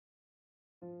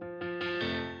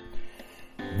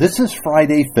This is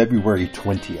Friday, February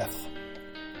 20th.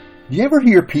 Do you ever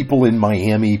hear people in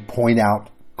Miami point out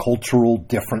cultural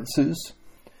differences?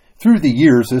 Through the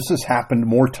years, this has happened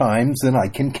more times than I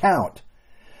can count.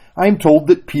 I'm told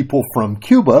that people from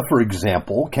Cuba, for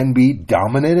example, can be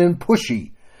dominant and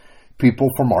pushy. People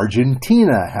from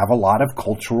Argentina have a lot of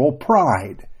cultural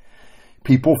pride.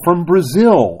 People from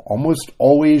Brazil almost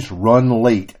always run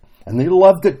late, and they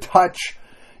love to touch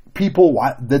people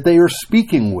that they are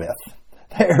speaking with.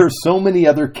 There are so many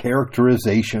other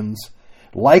characterizations.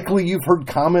 Likely you've heard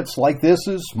comments like this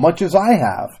as much as I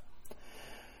have.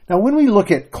 Now, when we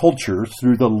look at cultures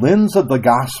through the lens of the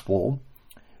gospel,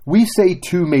 we say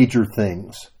two major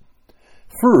things.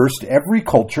 First, every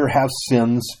culture has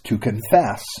sins to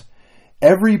confess.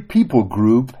 Every people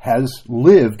group has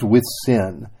lived with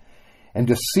sin. And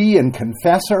to see and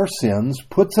confess our sins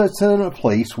puts us in a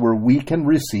place where we can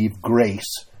receive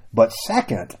grace. But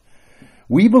second,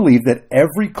 we believe that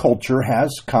every culture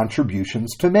has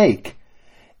contributions to make.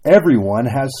 Everyone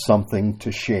has something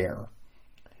to share.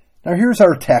 Now here's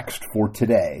our text for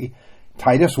today,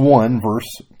 Titus 1, verse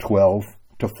 12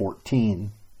 to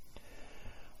 14.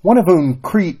 One of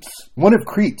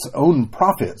Crete's own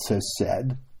prophets has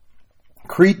said,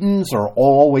 "Cretans are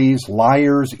always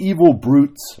liars, evil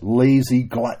brutes, lazy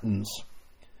gluttons."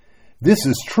 This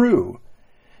is true.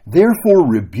 Therefore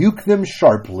rebuke them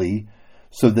sharply,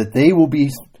 so that they will be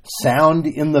sound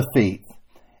in the faith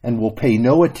and will pay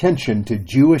no attention to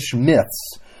Jewish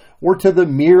myths or to the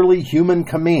merely human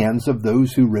commands of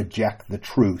those who reject the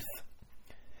truth.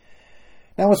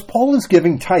 Now, as Paul is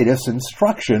giving Titus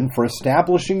instruction for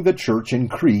establishing the church in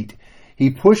Crete, he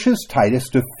pushes Titus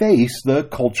to face the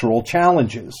cultural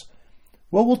challenges.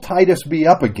 What will Titus be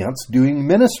up against doing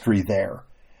ministry there?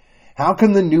 How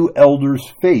can the new elders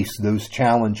face those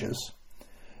challenges?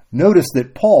 Notice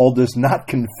that Paul does not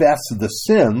confess the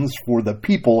sins for the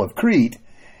people of Crete.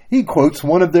 He quotes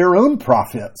one of their own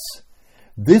prophets.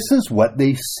 This is what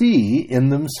they see in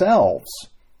themselves.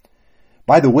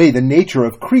 By the way, the nature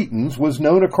of Cretans was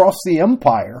known across the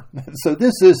empire, so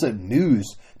this isn't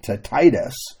news to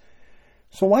Titus.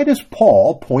 So why does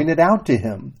Paul point it out to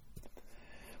him?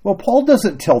 Well, Paul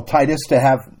doesn't tell Titus to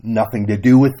have nothing to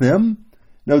do with them.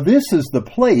 No, this is the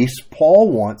place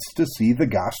Paul wants to see the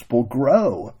gospel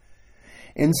grow.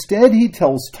 Instead, he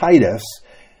tells Titus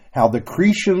how the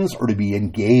Cretans are to be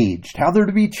engaged, how they're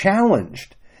to be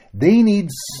challenged. They need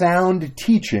sound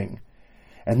teaching,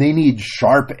 and they need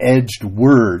sharp-edged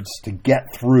words to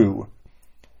get through.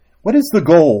 What is the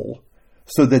goal?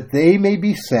 So that they may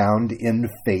be sound in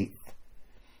faith.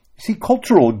 See,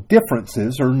 cultural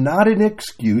differences are not an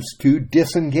excuse to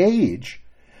disengage,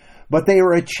 but they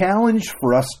are a challenge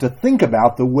for us to think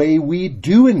about the way we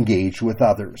do engage with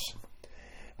others.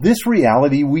 This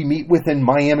reality we meet with in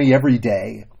Miami every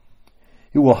day.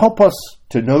 It will help us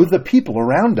to know the people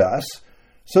around us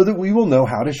so that we will know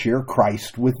how to share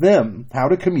Christ with them, how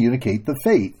to communicate the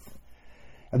faith.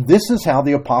 And this is how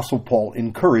the Apostle Paul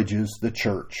encourages the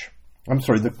church.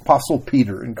 The Apostle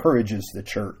Peter encourages the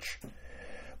church.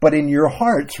 But in your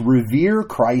hearts, revere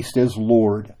Christ as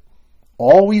Lord.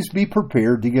 Always be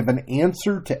prepared to give an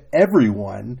answer to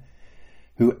everyone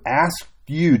who asks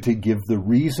you to give the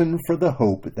reason for the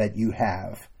hope that you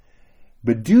have.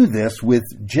 But do this with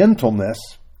gentleness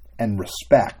and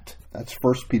respect. That's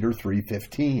 1 Peter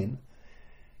 3:15.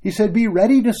 He said, be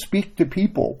ready to speak to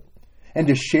people and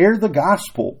to share the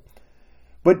gospel,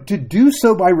 but to do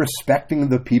so by respecting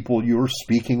the people you're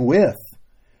speaking with.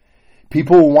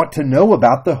 People will want to know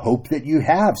about the hope that you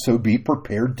have, so be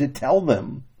prepared to tell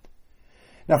them.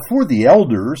 Now, for the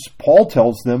elders, Paul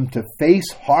tells them to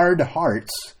face hard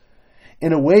hearts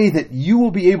in a way that you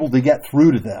will be able to get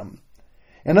through to them.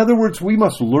 In other words, we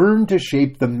must learn to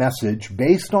shape the message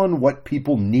based on what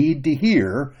people need to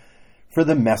hear for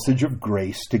the message of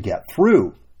grace to get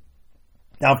through.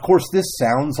 Now, of course, this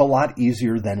sounds a lot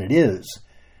easier than it is.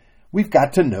 We've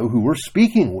got to know who we're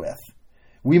speaking with.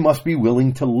 We must be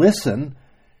willing to listen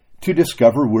to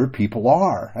discover where people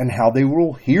are and how they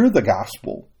will hear the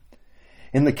gospel.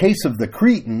 In the case of the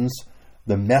Cretans,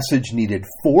 the message needed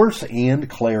force and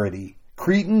clarity.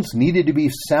 Cretans needed to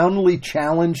be soundly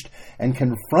challenged and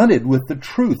confronted with the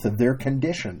truth of their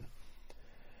condition.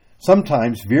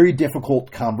 Sometimes very difficult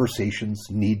conversations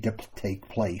need to take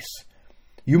place.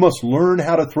 You must learn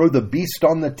how to throw the beast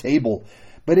on the table,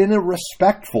 but in a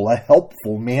respectful, a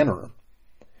helpful manner.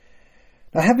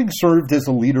 Now, having served as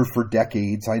a leader for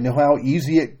decades, I know how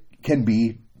easy it can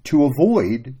be to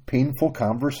avoid painful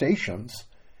conversations.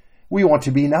 We want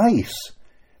to be nice,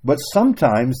 but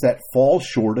sometimes that falls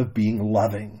short of being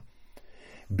loving.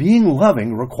 Being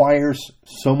loving requires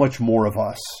so much more of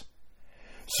us.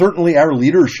 Certainly our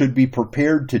leaders should be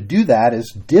prepared to do that, as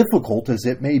difficult as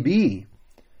it may be.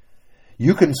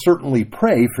 You can certainly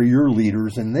pray for your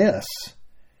leaders in this.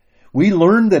 We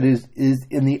learned that it is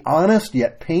in the honest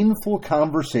yet painful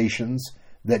conversations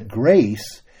that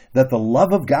grace, that the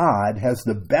love of God has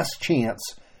the best chance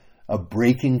of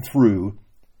breaking through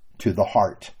to the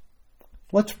heart.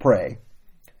 Let's pray.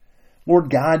 Lord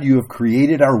God, you have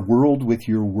created our world with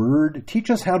your word. Teach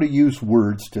us how to use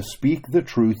words to speak the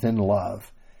truth in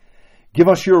love. Give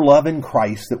us your love in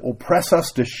Christ that will press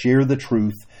us to share the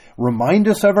truth. Remind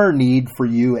us of our need for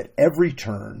you at every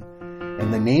turn.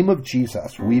 In the name of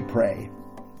Jesus, we pray.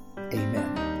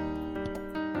 Amen.